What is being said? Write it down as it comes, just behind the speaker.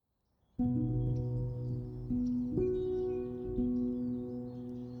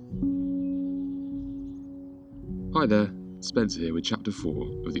Hi there, Spencer here with Chapter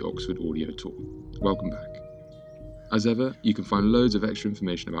 4 of the Oxford Audio Tour. Welcome back. As ever, you can find loads of extra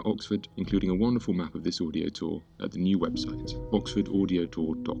information about Oxford, including a wonderful map of this audio tour at the new website,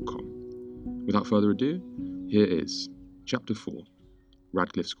 oxfordaudiotour.com. Without further ado, here is Chapter 4,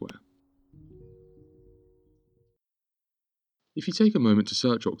 Radcliffe Square. If you take a moment to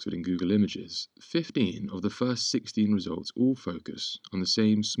search Oxford in Google Images, 15 of the first 16 results all focus on the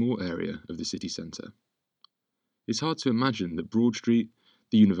same small area of the city centre. It's hard to imagine that Broad Street,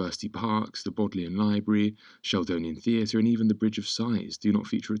 the University Parks, the Bodleian Library, Sheldonian Theatre, and even the Bridge of Sighs do not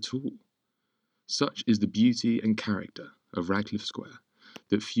feature at all. Such is the beauty and character of Radcliffe Square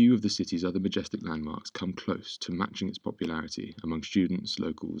that few of the city's other majestic landmarks come close to matching its popularity among students,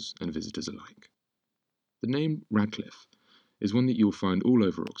 locals, and visitors alike. The name Radcliffe is one that you will find all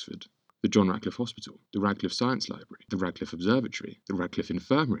over Oxford. The John Radcliffe Hospital, the Radcliffe Science Library, the Radcliffe Observatory, the Radcliffe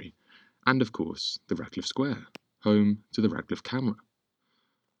Infirmary, and of course, the Radcliffe Square, home to the Radcliffe Camera.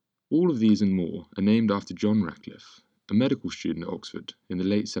 All of these and more are named after John Radcliffe, a medical student at Oxford in the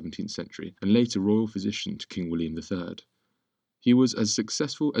late 17th century and later royal physician to King William III. He was as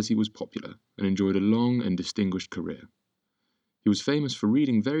successful as he was popular and enjoyed a long and distinguished career. He was famous for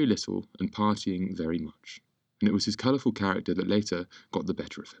reading very little and partying very much, and it was his colourful character that later got the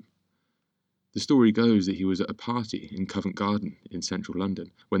better of him. The story goes that he was at a party in Covent Garden in central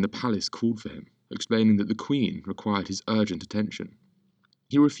London when the palace called for him, explaining that the Queen required his urgent attention.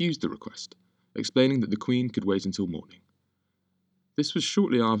 He refused the request, explaining that the Queen could wait until morning. This was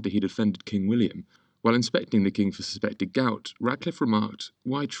shortly after he'd offended King William. While inspecting the King for suspected gout, Radcliffe remarked,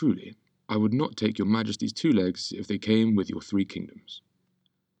 "Why truly, I would not take your Majesty's 2 legs if they came with your 3 kingdoms."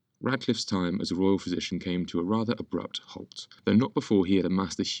 Radcliffe's time as a royal physician came to a rather abrupt halt, though not before he had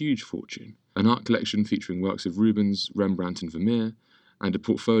amassed a huge fortune, an art collection featuring works of Rubens, Rembrandt and Vermeer, and a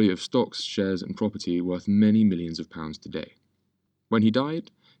portfolio of stocks, shares and property worth many millions of pounds today. When he died,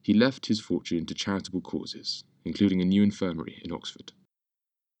 he left his fortune to charitable causes, including a new infirmary in Oxford.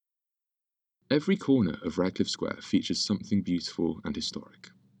 Every corner of Radcliffe Square features something beautiful and historic.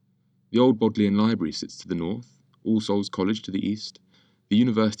 The old Bodleian Library sits to the north, All Souls College to the east, the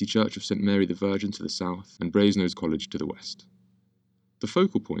University Church of St Mary the Virgin to the south, and Brasenose College to the west. The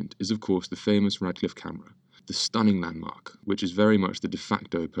focal point is of course the famous Radcliffe Camera, the stunning landmark, which is very much the de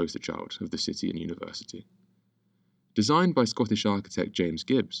facto poster child of the city and university. Designed by Scottish architect James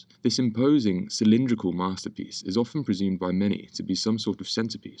Gibbs, this imposing cylindrical masterpiece is often presumed by many to be some sort of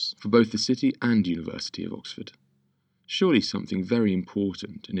centrepiece for both the city and University of Oxford. Surely something very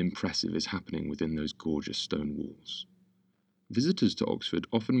important and impressive is happening within those gorgeous stone walls. Visitors to Oxford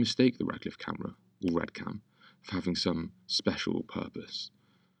often mistake the Radcliffe Camera, or Radcam, for having some special purpose.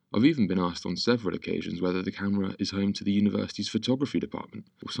 I've even been asked on several occasions whether the camera is home to the university's photography department,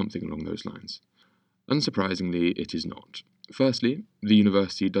 or something along those lines. Unsurprisingly, it is not. Firstly, the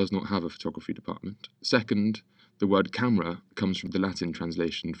university does not have a photography department. Second, the word camera comes from the Latin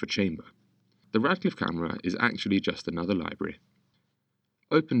translation for chamber. The Radcliffe Camera is actually just another library.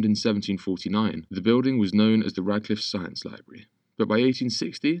 Opened in 1749, the building was known as the Radcliffe Science Library, but by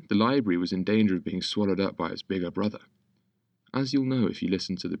 1860 the library was in danger of being swallowed up by its bigger brother. As you'll know if you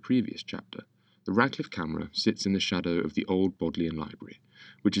listen to the previous chapter, the Radcliffe Camera sits in the shadow of the old Bodleian Library,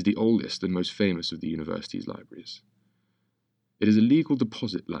 which is the oldest and most famous of the university's libraries. It is a legal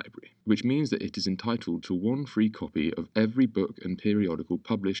deposit library, which means that it is entitled to 1 free copy of every book and periodical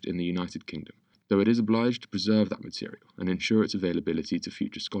published in the United Kingdom, though it is obliged to preserve that material and ensure its availability to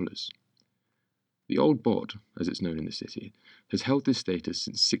future scholars. The Old Bod, as it's known in the city, has held this status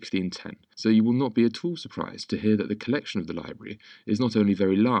since 1610, so you will not be at all surprised to hear that the collection of the library is not only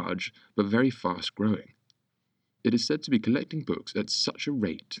very large, but very fast growing. It is said to be collecting books at such a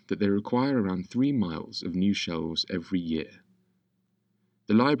rate that they require around 3 miles of new shelves every year.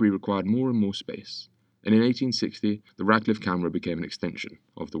 The library required more and more space, and in 1860 the Radcliffe Camera became an extension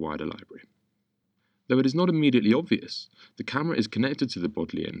of the wider library. Though it is not immediately obvious, the camera is connected to the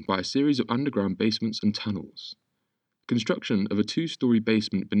Bodleian by a series of underground basements and tunnels. Construction of a 2-storey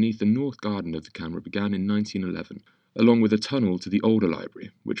basement beneath the north garden of the camera began in 1911, along with a tunnel to the older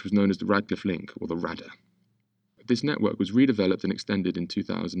library, which was known as the Radcliffe Link, or the Radda. This network was redeveloped and extended in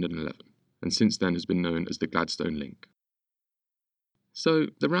 2011, and since then has been known as the Gladstone Link. So,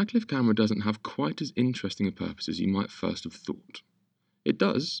 the Radcliffe Camera doesn't have quite as interesting a purpose as you might first have thought. It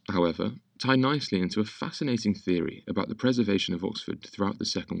does, however, tie nicely into a fascinating theory about the preservation of Oxford throughout the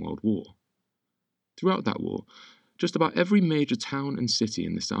Second World War. Throughout that war, just about every major town and city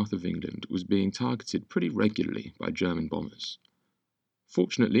in the south of England was being targeted pretty regularly by German bombers.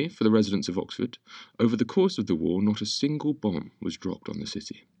 Fortunately for the residents of Oxford, over the course of the war not a single bomb was dropped on the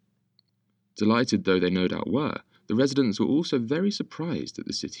city. Delighted though they no doubt were, The residents were also very surprised that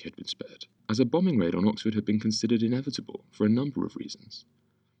the city had been spared, as a bombing raid on Oxford had been considered inevitable for a number of reasons.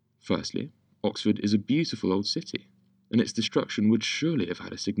 Firstly, Oxford is a beautiful old city, and its destruction would surely have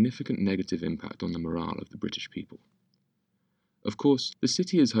had a significant negative impact on the morale of the British people. Of course, the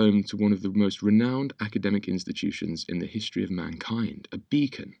city is home to one of the most renowned academic institutions in the history of mankind, a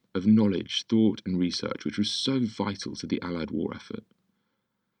beacon of knowledge, thought, and research which was so vital to the Allied war effort.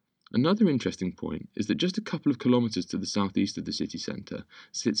 Another interesting point is that just a couple of kilometres to the southeast of the city centre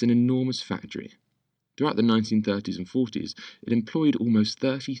sits an enormous factory. Throughout the 1930s and 40s, it employed almost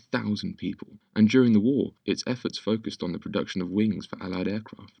 30,000 people, and during the war, its efforts focused on the production of wings for Allied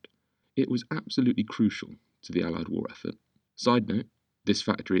aircraft. It was absolutely crucial to the Allied war effort. Side note, this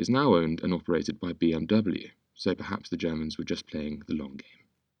factory is now owned and operated by BMW, so perhaps the Germans were just playing the long game.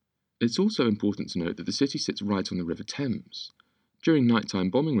 It's also important to note that the city sits right on the River Thames. During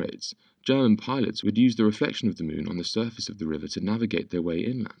nighttime bombing raids, German pilots would use the reflection of the moon on the surface of the river to navigate their way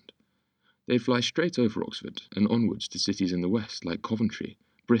inland. They'd fly straight over Oxford and onwards to cities in the west like Coventry,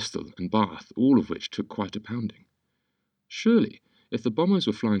 Bristol and Bath, all of which took quite a pounding. Surely, if the bombers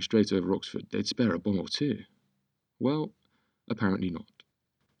were flying straight over Oxford, they'd spare a bomb or two. Well, apparently not.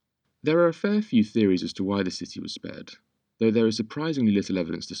 There are a fair few theories as to why the city was spared, though there is surprisingly little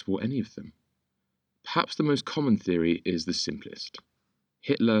evidence to support any of them. Perhaps the most common theory is the simplest.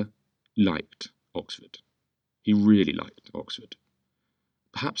 Hitler liked Oxford. He really liked Oxford.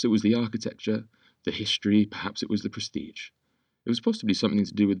 Perhaps it was the architecture, the history, perhaps it was the prestige. It was possibly something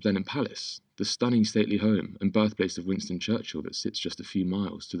to do with Blenheim Palace, the stunning stately home and birthplace of Winston Churchill that sits just a few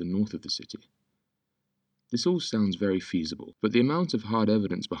miles to the north of the city. This all sounds very feasible, but the amount of hard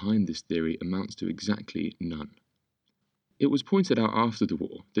evidence behind this theory amounts to exactly none. It was pointed out after the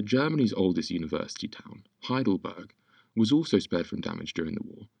war that Germany's oldest university town, Heidelberg, was also spared from damage during the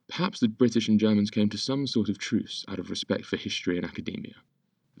war. Perhaps the British and Germans came to some sort of truce out of respect for history and academia.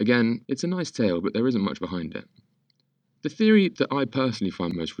 Again, it's a nice tale, but there isn't much behind it. The theory that I personally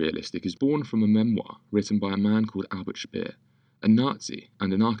find most realistic is born from a memoir written by a man called Albert Speer, a Nazi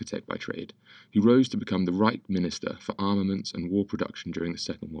and an architect by trade, who rose to become the Reich Minister for Armaments and War Production during the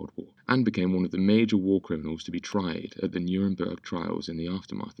Second World War, and became one of the major war criminals to be tried at the Nuremberg trials in the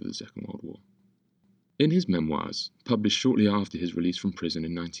aftermath of the Second World War. In his memoirs, published shortly after his release from prison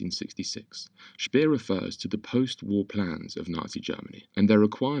in 1966, Speer refers to the post-war plans of Nazi Germany and their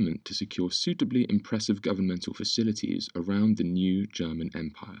requirement to secure suitably impressive governmental facilities around the new German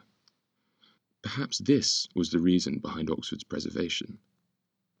Empire. Perhaps this was the reason behind Oxford's preservation.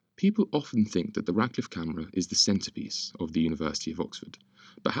 People often think that the Radcliffe Camera is the centrepiece of the University of Oxford,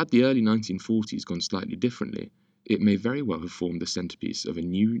 but had the early 1940s gone slightly differently, it may very well have formed the centrepiece of a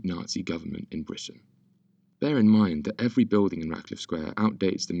new Nazi government in Britain. Bear in mind that every building in Radcliffe Square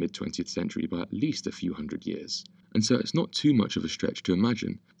outdates the mid-20th century by at least a few hundred years, and so it's not too much of a stretch to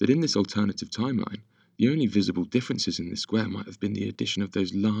imagine that in this alternative timeline, the only visible differences in the square might have been the addition of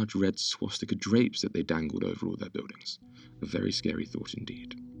those large red swastika drapes that they dangled over all their buildings. A very scary thought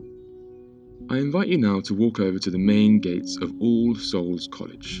indeed. I invite you now to walk over to the main gates of All Souls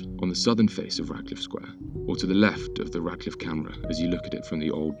College on the southern face of Radcliffe Square, or to the left of the Radcliffe Camera as you look at it from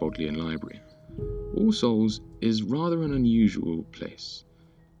the old Bodleian Library. All Souls is rather an unusual place.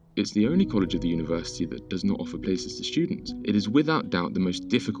 It's the only college of the university that does not offer places to students. It is without doubt the most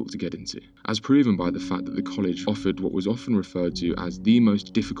difficult to get into, as proven by the fact that the college offered what was often referred to as the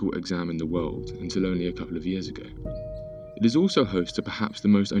most difficult exam in the world until only a couple of years ago. It is also host to perhaps the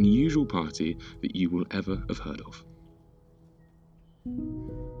most unusual party that you will ever have heard of.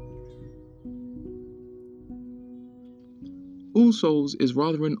 All Souls is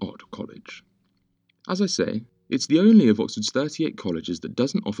rather an odd college. As I say, it's the only of Oxford's 38 colleges that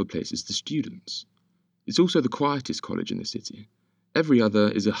doesn't offer places to students. It's also the quietest college in the city. Every other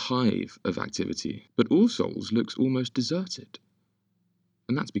is a hive of activity, but All Souls looks almost deserted.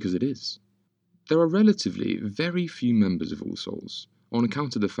 And that's because it is. There are relatively very few members of All Souls, on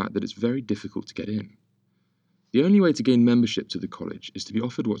account of the fact that it's very difficult to get in. The only way to gain membership to the college is to be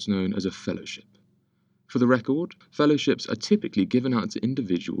offered what's known as a fellowship. For the record, fellowships are typically given out to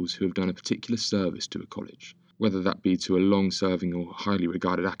individuals who have done a particular service to a college, whether that be to a long-serving or highly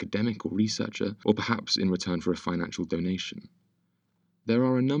regarded academic or researcher, or perhaps in return for a financial donation. There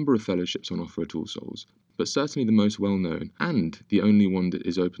are a number of fellowships on offer at All Souls, but certainly the most well-known, and the only one that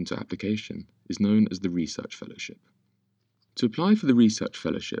is open to application, is known as the Research Fellowship. To apply for the Research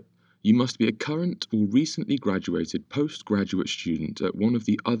Fellowship, you must be a current or recently graduated postgraduate student at one of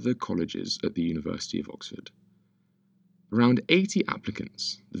the other colleges at the University of Oxford. Around 80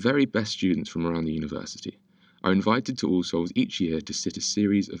 applicants, the very best students from around the university, are invited to All Souls each year to sit a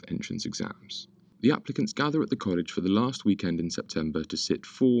series of entrance exams. the applicants gather at the college for the last weekend in September to sit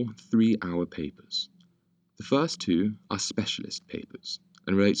 4 3-hour papers. The first 2 are specialist papers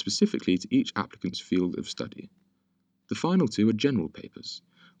and relate specifically to each applicant's field of study. The final 2 are general papers,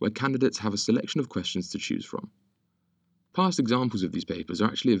 where candidates have a selection of questions to choose from. Past examples of these papers are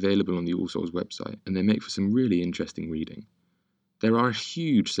actually available on the All Souls website, and they make for some really interesting reading. There are a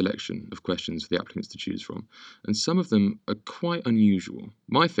huge selection of questions for the applicants to choose from, and some of them are quite unusual.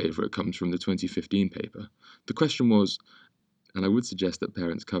 My favourite comes from the 2015 paper. The question was, and I would suggest that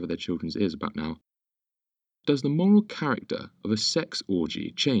parents cover their children's ears about now, does the moral character of a sex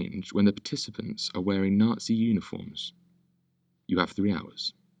orgy change when the participants are wearing Nazi uniforms? You have 3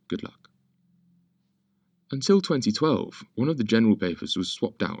 hours. Good luck. Until 2012, one of the general papers was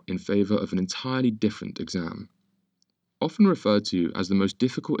swapped out in favour of an entirely different exam. Often referred to as the most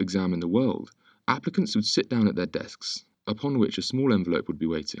difficult exam in the world, applicants would sit down at their desks, upon which a small envelope would be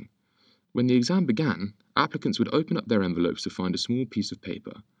waiting. When the exam began, applicants would open up their envelopes to find a small piece of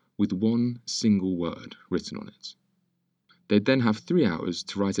paper with one single word written on it. They'd then have 3 hours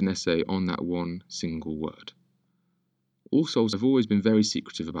to write an essay on that one single word. All Souls have always been very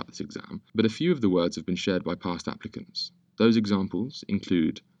secretive about this exam, but a few of the words have been shared by past applicants. Those examples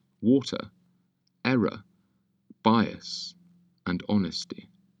include water, error, bias, and honesty.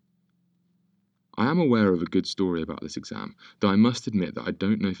 I am aware of a good story about this exam, though I must admit that I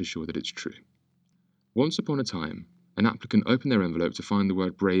don't know for sure that it's true. Once upon a time, an applicant opened their envelope to find the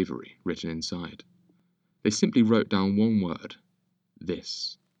word bravery written inside. They simply wrote down one word,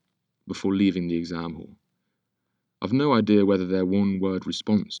 this, before leaving the exam hall. I've no idea whether their one-word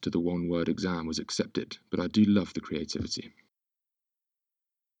response to the one-word exam was accepted, but I do love the creativity.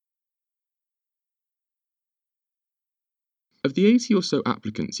 Of the 80 or so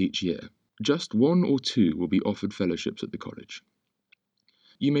applicants each year, just 1 or 2 will be offered fellowships at the college.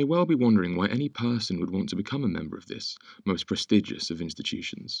 You may well be wondering why any person would want to become a member of this most prestigious of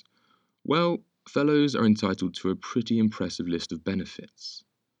institutions. Well, fellows are entitled to a pretty impressive list of benefits.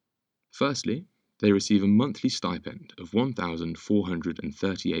 Firstly, they receive a monthly stipend of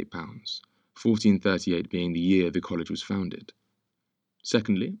 £1,438, £1,438 being the year the college was founded.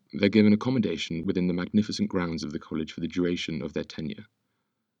 Secondly, they're given accommodation within the magnificent grounds of the college for the duration of their tenure.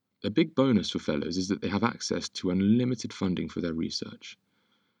 A big bonus for fellows is that they have access to unlimited funding for their research.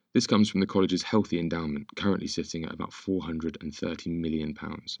 This comes from the college's healthy endowment, currently sitting at about £430 million,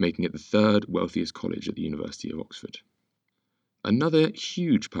 making it the 3rd wealthiest college at the University of Oxford. Another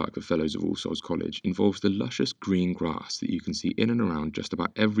huge perk for fellows of All Souls College involves the luscious green grass that you can see in and around just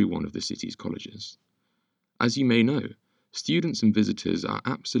about every one of the city's colleges. As you may know, students and visitors are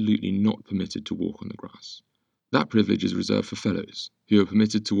absolutely not permitted to walk on the grass. That privilege is reserved for fellows, who are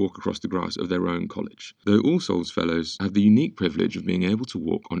permitted to walk across the grass of their own college, though All Souls fellows have the unique privilege of being able to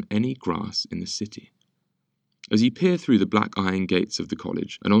walk on any grass in the city. As you peer through the black iron gates of the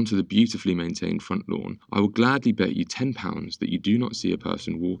college and onto the beautifully maintained front lawn, I will gladly bet you £10 that you do not see a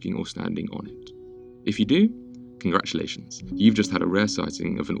person walking or standing on it. If you do, congratulations, you've just had a rare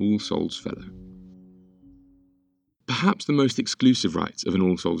sighting of an All Souls fellow. Perhaps the most exclusive right of an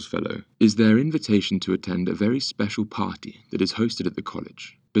All Souls Fellow is their invitation to attend a very special party that is hosted at the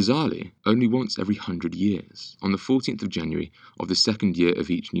college, bizarrely only once every 100 years, on the 14th of January of the 2nd year of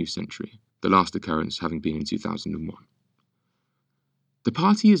each new century, the last occurrence having been in 2001. The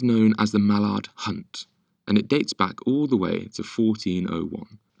party is known as the Mallard Hunt, and it dates back all the way to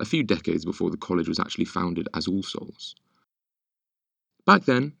 1401, a few decades before the college was actually founded as All Souls. Back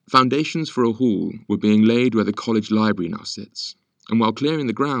then, foundations for a hall were being laid where the college library now sits, and while clearing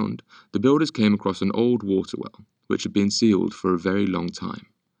the ground, the builders came across an old water well, which had been sealed for a very long time.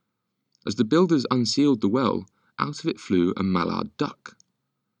 As the builders unsealed the well, out of it flew a mallard duck.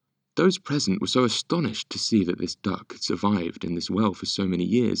 Those present were so astonished to see that this duck had survived in this well for so many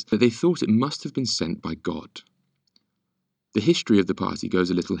years that they thought it must have been sent by God. The history of the party goes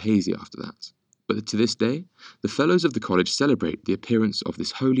a little hazy after that, but to this day, the fellows of the college celebrate the appearance of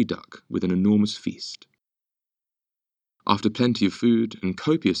this holy duck with an enormous feast. After plenty of food and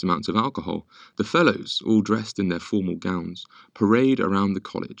copious amounts of alcohol, the fellows, all dressed in their formal gowns, parade around the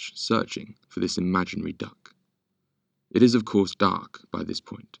college, searching for this imaginary duck. It is of course dark by this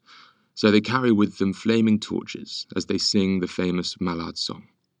point, so they carry with them flaming torches as they sing the famous Mallard song.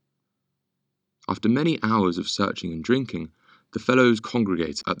 After many hours of searching and drinking, the fellows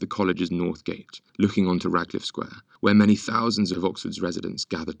congregate at the college's north gate, looking onto Radcliffe Square, where many thousands of Oxford's residents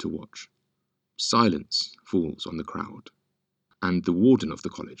gathered to watch. Silence falls on the crowd, and the warden of the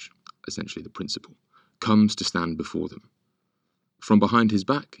college, essentially the principal, comes to stand before them. From behind his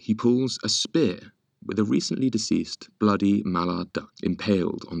back, he pulls a spear with a recently deceased bloody mallard duck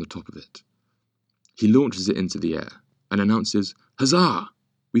impaled on the top of it. He launches it into the air and announces, "Huzzah!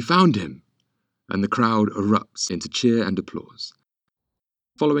 We found him!" And the crowd erupts into cheer and applause.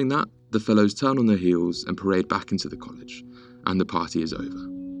 Following that, the fellows turn on their heels and parade back into the college, and the party is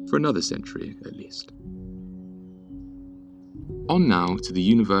over, for another century at least. On now to the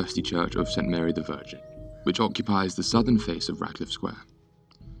University Church of St Mary the Virgin, which occupies the southern face of Radcliffe Square.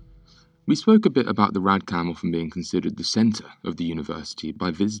 We spoke a bit about the Radcam often being considered the centre of the university by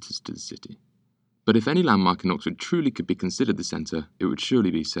visitors to the city. But if any landmark in Oxford truly could be considered the centre, it would surely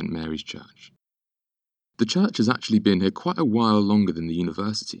be St Mary's Church. The church has actually been here quite a while longer than the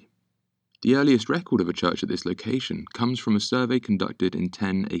university. The earliest record of a church at this location comes from a survey conducted in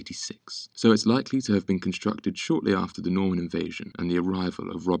 1086, so it's likely to have been constructed shortly after the Norman invasion and the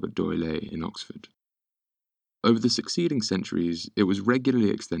arrival of Robert d'Oyley in Oxford. Over the succeeding centuries, it was regularly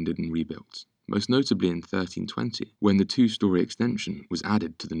extended and rebuilt, most notably in 1320, when the two-storey extension was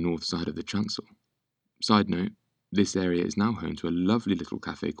added to the north side of the chancel. Side note, this area is now home to a lovely little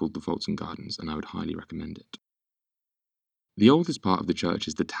cafe called the Fulton Gardens, and I would highly recommend it. The oldest part of the church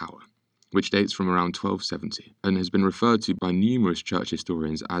is the tower, which dates from around 1270 and has been referred to by numerous church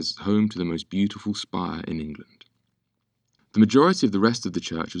historians as home to the most beautiful spire in England. The majority of the rest of the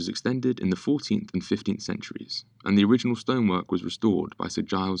church was extended in the 14th and 15th centuries, and the original stonework was restored by Sir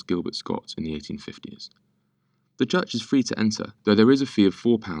Giles Gilbert Scott in the 1850s. The church is free to enter, though there is a fee of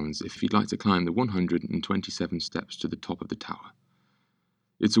 £4 if you'd like to climb the 127 steps to the top of the tower.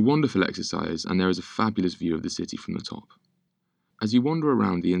 It's a wonderful exercise, and there is a fabulous view of the city from the top. As you wander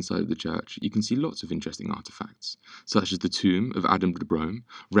around the inside of the church, you can see lots of interesting artefacts, such as the tomb of Adam de Brome,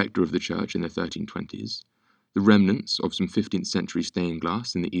 rector of the church in the 1320s, the remnants of some 15th century stained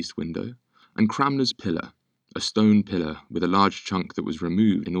glass in the east window, and Cranmer's pillar, a stone pillar with a large chunk that was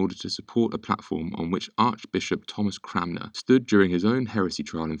removed in order to support a platform on which Archbishop Thomas Cranmer stood during his own heresy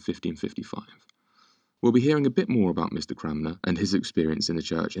trial in 1555. We'll be hearing a bit more about Mr. Cranmer and his experience in the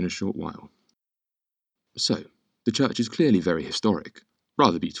church in a short while. So, the church is clearly very historic,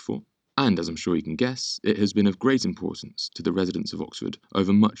 rather beautiful, and as I'm sure you can guess, it has been of great importance to the residents of Oxford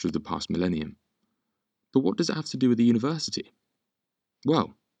over much of the past millennium. But what does it have to do with the university?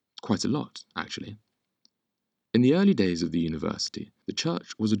 Well, quite a lot, actually. In the early days of the university, the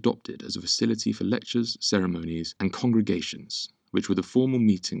church was adopted as a facility for lectures, ceremonies, and congregations, which were the formal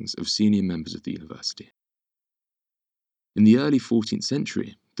meetings of senior members of the university. In the early 14th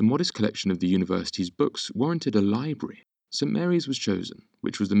century, the modest collection of the university's books warranted a library. St Mary's was chosen,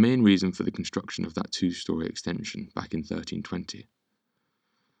 which was the main reason for the construction of that two-storey extension back in 1320.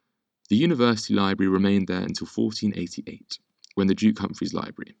 The university library remained there until 1488, when the Duke Humphreys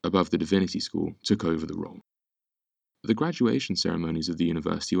Library, above the Divinity School, took over the role. The graduation ceremonies of the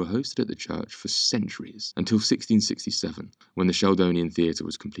university were hosted at the church for centuries, until 1667, when the Sheldonian Theatre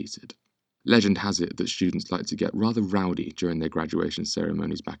was completed. Legend has it that students liked to get rather rowdy during their graduation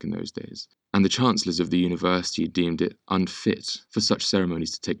ceremonies back in those days, and the chancellors of the university deemed it unfit for such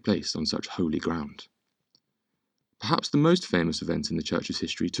ceremonies to take place on such holy ground. Perhaps the most famous event in the church's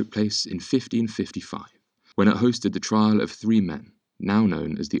history took place in 1555, when it hosted the trial of three men, now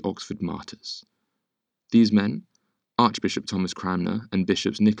known as the Oxford Martyrs. These men, Archbishop Thomas Cranmer and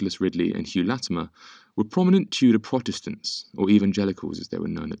Bishops Nicholas Ridley and Hugh Latimer, were prominent Tudor Protestants, or evangelicals as they were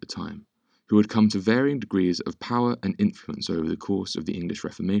known at the time, who had come to varying degrees of power and influence over the course of the English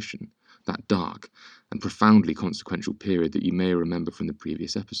Reformation, that dark and profoundly consequential period that you may remember from the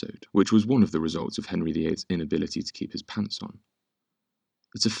previous episode, which was one of the results of Henry VIII's inability to keep his pants on.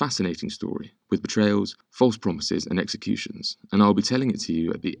 It's a fascinating story, with betrayals, false promises, and executions, and I'll be telling it to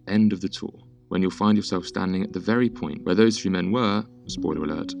you at the end of the tour, when you'll find yourself standing at the very point where those three men were, spoiler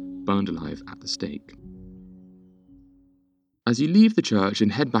alert, burned alive at the stake. As you leave the church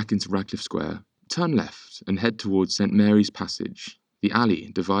and head back into Radcliffe Square, turn left and head towards St Mary's Passage, the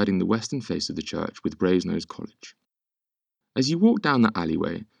alley dividing the western face of the church with Brasenose College. As you walk down that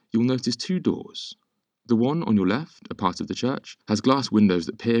alleyway, you'll notice two doors. The one on your left, a part of the church, has glass windows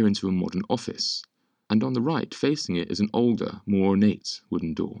that peer into a modern office, and on the right, facing it, is an older, more ornate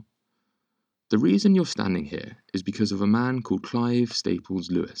wooden door. The reason you're standing here is because of a man called Clive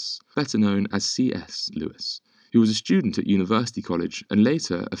Staples Lewis, better known as C.S. Lewis, who was a student at University College and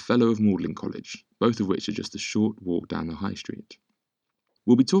later a Fellow of Magdalen College, both of which are just a short walk down the High Street.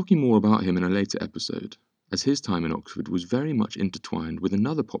 We'll be talking more about him in a later episode, as his time in Oxford was very much intertwined with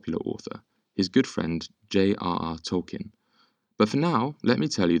another popular author, his good friend J.R.R. Tolkien. But for now, let me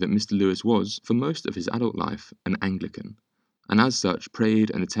tell you that Mr. Lewis was, for most of his adult life, an Anglican, and as such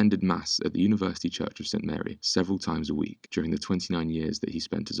prayed and attended Mass at the University Church of St Mary several times a week during the 29 years that he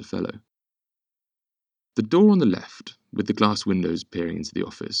spent as a Fellow. The door on the left, with the glass windows peering into the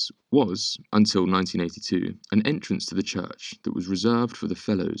office, was, until 1982, an entrance to the church that was reserved for the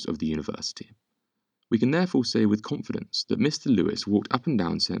fellows of the university. We can therefore say with confidence that Mr. Lewis walked up and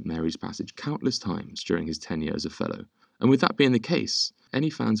down St. Mary's Passage countless times during his tenure as a fellow, and with that being the case, any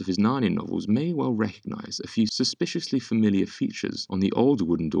fans of his Narnia novels may well recognise a few suspiciously familiar features on the old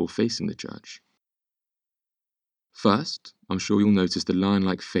wooden door facing the church. First, I'm sure you'll notice the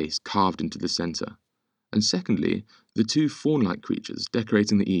lion-like face carved into the centre, and secondly, the two fawn-like creatures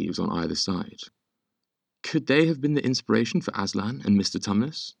decorating the eaves on either side. Could they have been the inspiration for Aslan and Mr.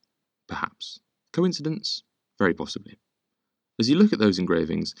 Tumnus? Perhaps. Coincidence? Very possibly. As you look at those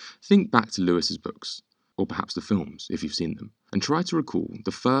engravings, think back to Lewis's books, or perhaps the films, if you've seen them, and try to recall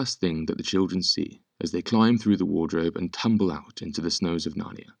the first thing that the children see as they climb through the wardrobe and tumble out into the snows of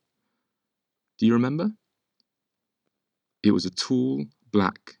Narnia. Do you remember? It was a tall,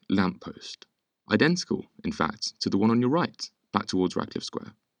 black lamppost, identical, in fact, to the one on your right, back towards Radcliffe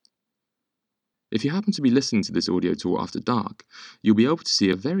Square. If you happen to be listening to this audio tour after dark, you'll be able to see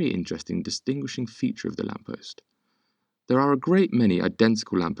a very interesting distinguishing feature of the lamppost. There are a great many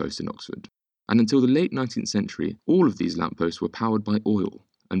identical lampposts in Oxford, and until the late 19th century, all of these lampposts were powered by oil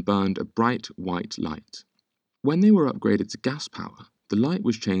and burned a bright white light. When they were upgraded to gas power, the light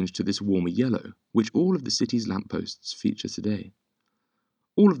was changed to this warmer yellow, which all of the city's lampposts feature today.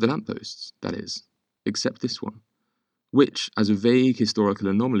 All of the lampposts, that is, except this one, which, as a vague historical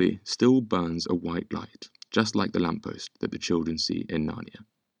anomaly, still burns a white light, just like the lamppost that the children see in Narnia.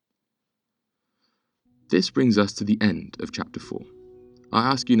 This brings us to the end of Chapter 4. I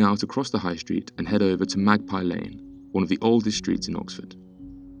ask you now to cross the High Street and head over to Magpie Lane, one of the oldest streets in Oxford.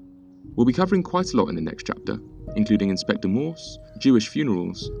 We'll be covering quite a lot in the next chapter, including Inspector Morse, Jewish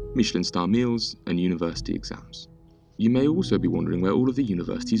funerals, Michelin star meals, and university exams. You may also be wondering where all of the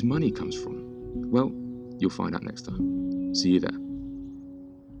university's money comes from. Well, you'll find out next time. See you there.